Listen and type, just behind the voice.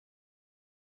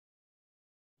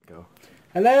Go.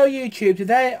 Hello YouTube,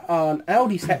 today on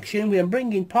Aldi section we are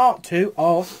bringing part 2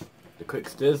 of The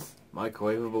Quicksters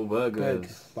microwavable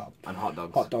burgers. Well, and hot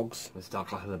dogs. Hot dogs. The style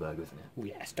class of the burgers, isn't it? Oh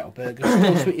yeah, style burgers.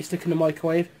 Still sweet, you stick in the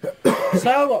microwave.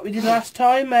 So what we did last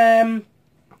time,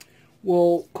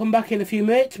 we'll come back in a few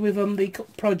minutes with the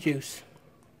cooked produce.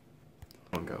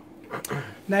 On go.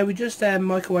 Now we just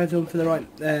microwaved them for the right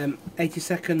 80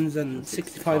 seconds and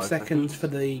 65 seconds for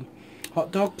the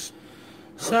hot dogs.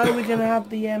 So we're going to have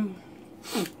the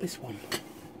this one.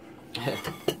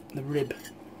 The rib.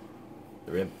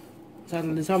 The rib. So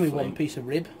there's only one piece of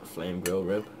rib. Flame grill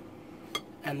rib.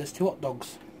 And there's 2 hot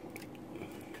dogs.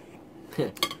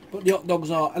 But the hot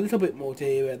dogs are a little bit more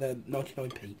dear than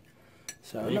 99p.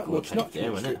 So not much, not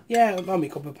too much. Yeah, only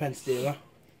a couple of pence dearer.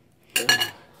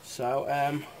 So,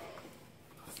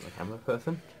 the camera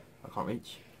person. I can't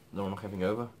reach. No one knock everything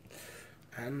over.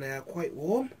 And they're quite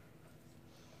warm.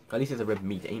 At least it's a rib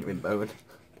meat, it ain't rib bone.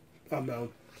 Oh no.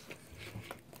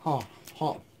 Hot.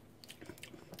 Hot.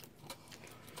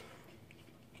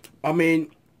 I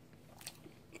mean,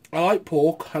 I like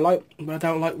pork, but I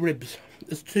don't like ribs.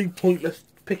 It's too pointless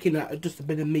picking at just a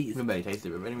bit of meat. You can barely taste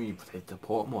the rib anyway, you taste the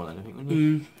pork more than anything, wouldn't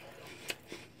you?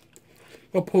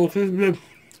 Well, pork is rib.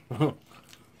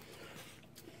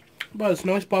 But it's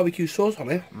nice barbecue sauce on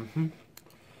it.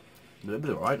 The ribs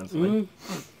are alright, that's fine.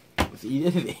 It's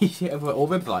easy over all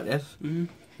ribs like this. You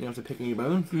don't have to pick any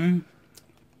bones.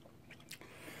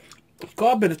 It's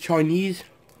got a bit of Chinese.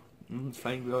 It's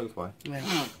flame grill, that's why.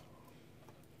 Yeah.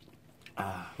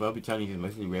 Well, Chinese is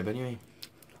mostly rib anyway.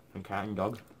 And cat and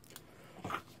dog.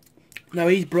 Now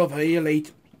his brother, he'll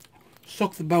eat,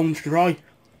 suck the bones dry.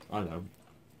 I know.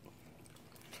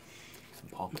 Some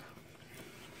pop.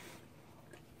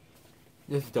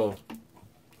 This is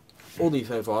all these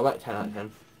so far, about 10 out of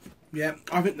 10. Yeah,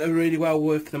 I think they're really well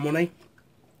worth the money.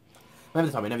 Remember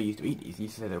the time I never used to eat these, I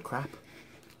used to say they were crap.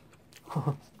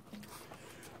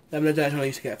 Them the days when I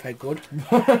used to get paid good.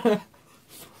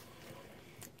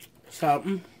 So,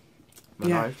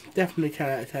 yeah, Nice. definitely 10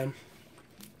 out of 10.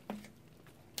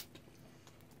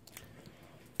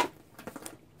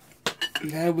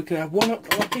 Now we can have one hot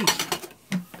dog apiece.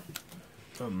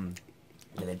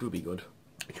 The lead would be good.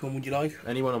 Which one would you like?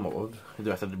 Anyone on what would? The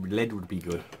rest of the lead would be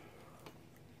good.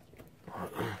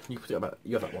 You put it about.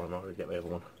 You have that one, I'll get the other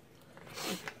one.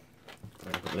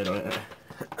 I can put the lid on it.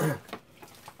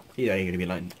 You know you're going to be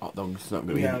like hot dogs, it's not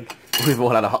going to be. We've all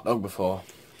had a hot dog before.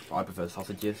 I prefer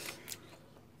sausages.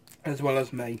 As well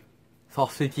as me.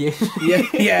 Sausages?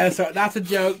 yeah, so that's a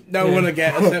joke no one will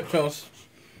get except us.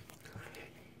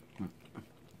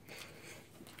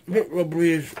 Bit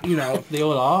rubbery is, you know. They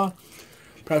all are.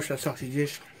 Processed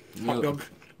sausages. Hot dogs.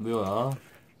 They all are.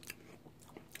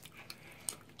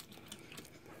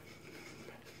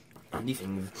 And these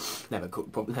things never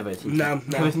cook properly.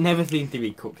 Never seem to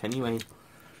be cooked anyway.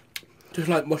 Just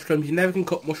like mushrooms, you never can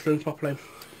cook mushrooms properly.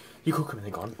 You cook them and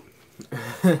they're gone.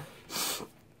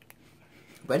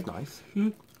 Bread's nice.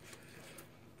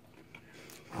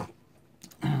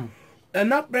 They're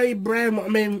not very brown, I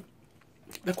mean,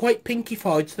 they're quite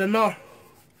pinkified, so they're not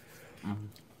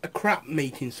a crap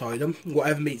meat inside them,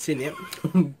 whatever meat's in it.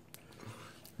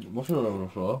 What's it on the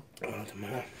floor? Oh, it doesn't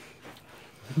matter.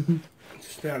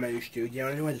 Just down in the studio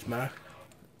anyway, it doesn't matter.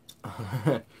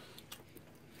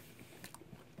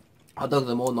 Hot dogs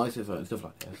are more nicer and stuff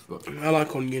like this, but I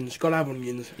like onions, gotta have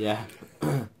onions. yeah.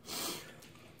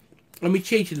 And we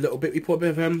cheated a little bit, we put a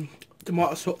bit of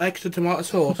extra tomato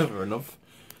sauce. Fair enough.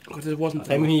 Because there wasn't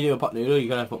Same when you do a pot noodle, you're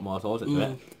gonna have to put more sauce into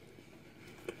it.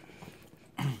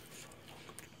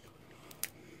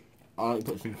 I like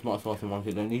to put some tomato sauce in one if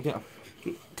you don't need it.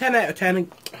 10 out of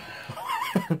 10.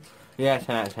 Yeah,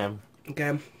 10 out of 10.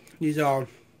 Again, these are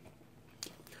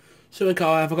something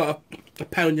I've got a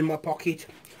pound in my pocket.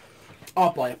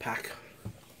 I'll buy a pack.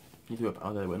 You do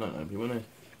a they were not happy, weren't they?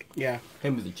 Yeah.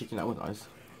 Him with the chicken, that was nice.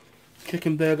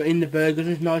 Chicken burger in the burgers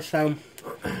is nice. I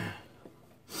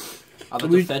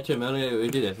just said to him earlier we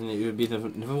did this, and it would be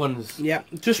another ones. Yeah,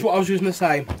 just what I was going to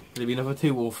say. There'd be another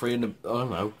 2 or 3 in the, I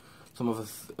don't know, some of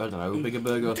us, I don't know, bigger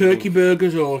burger. Or Turkey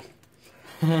burgers or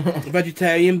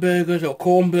vegetarian burgers or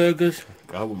corn burgers.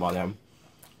 I wouldn't buy them.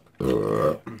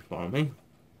 What I mean.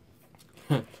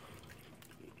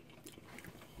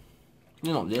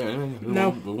 You're not there, anyway.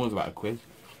 No. The ones about a quiz.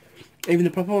 Even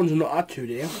the proper ones are not that too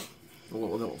dear. For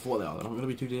what they are, they're not going to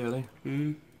be too dear, are they?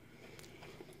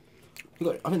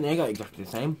 I think they got exactly the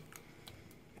same.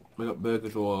 We got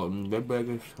burgers or red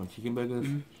burgers or chicken burgers.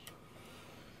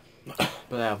 But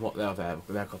they have what they have there.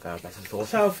 They've got their better sauce.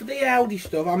 So for the Aldi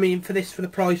stuff, I mean for the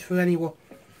price for anyone.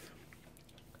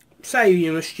 Say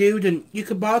you're a student, you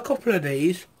could buy a couple of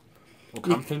these Or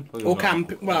camping. Or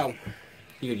camping, well...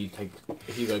 You take,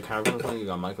 if you go caravan or something, you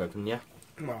got a microwave, yeah?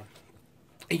 Well,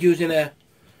 using a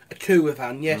two-with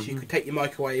van, yes, you could take your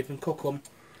microwave and cook them.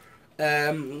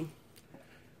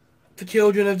 For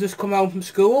children who've just come home from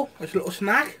school, as a little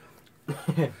snack.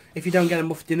 If you don't get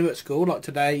enough dinner at school, like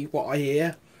today, what I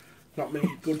hear, not many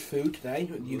good food today.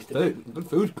 It used to be. Good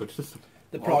food, good. Just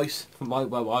the price. From my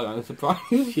I'm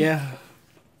surprised. Yeah.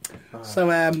 So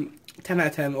 10 out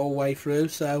of 10 all the way through.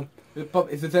 So if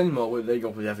there's any more, they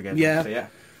go for the other game. Yeah. So, yeah.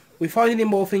 We find any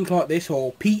more things like this,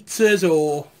 or pizzas,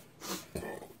 or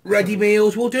ready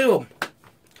meals, we'll do them.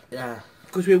 Yeah.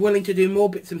 Because we're willing to do more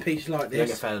bits and pieces like We don't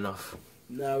this. get fed enough.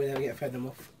 No, we don't get fed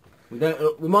enough. We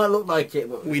don't. We might look like it,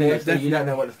 but We seriously, definitely you don't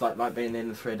know what it's like being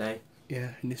in for a day. Yeah,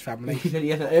 in this family. He said he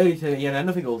hasn't early to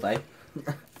nothing all day.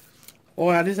 All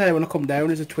I had to say when I come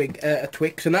down is a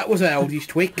Twix, and that was Aldi's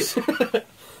Twix.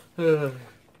 And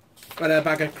a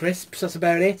bag of crisps, that's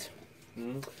about it.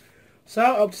 So,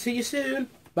 I'll see you soon.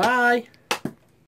 Bye.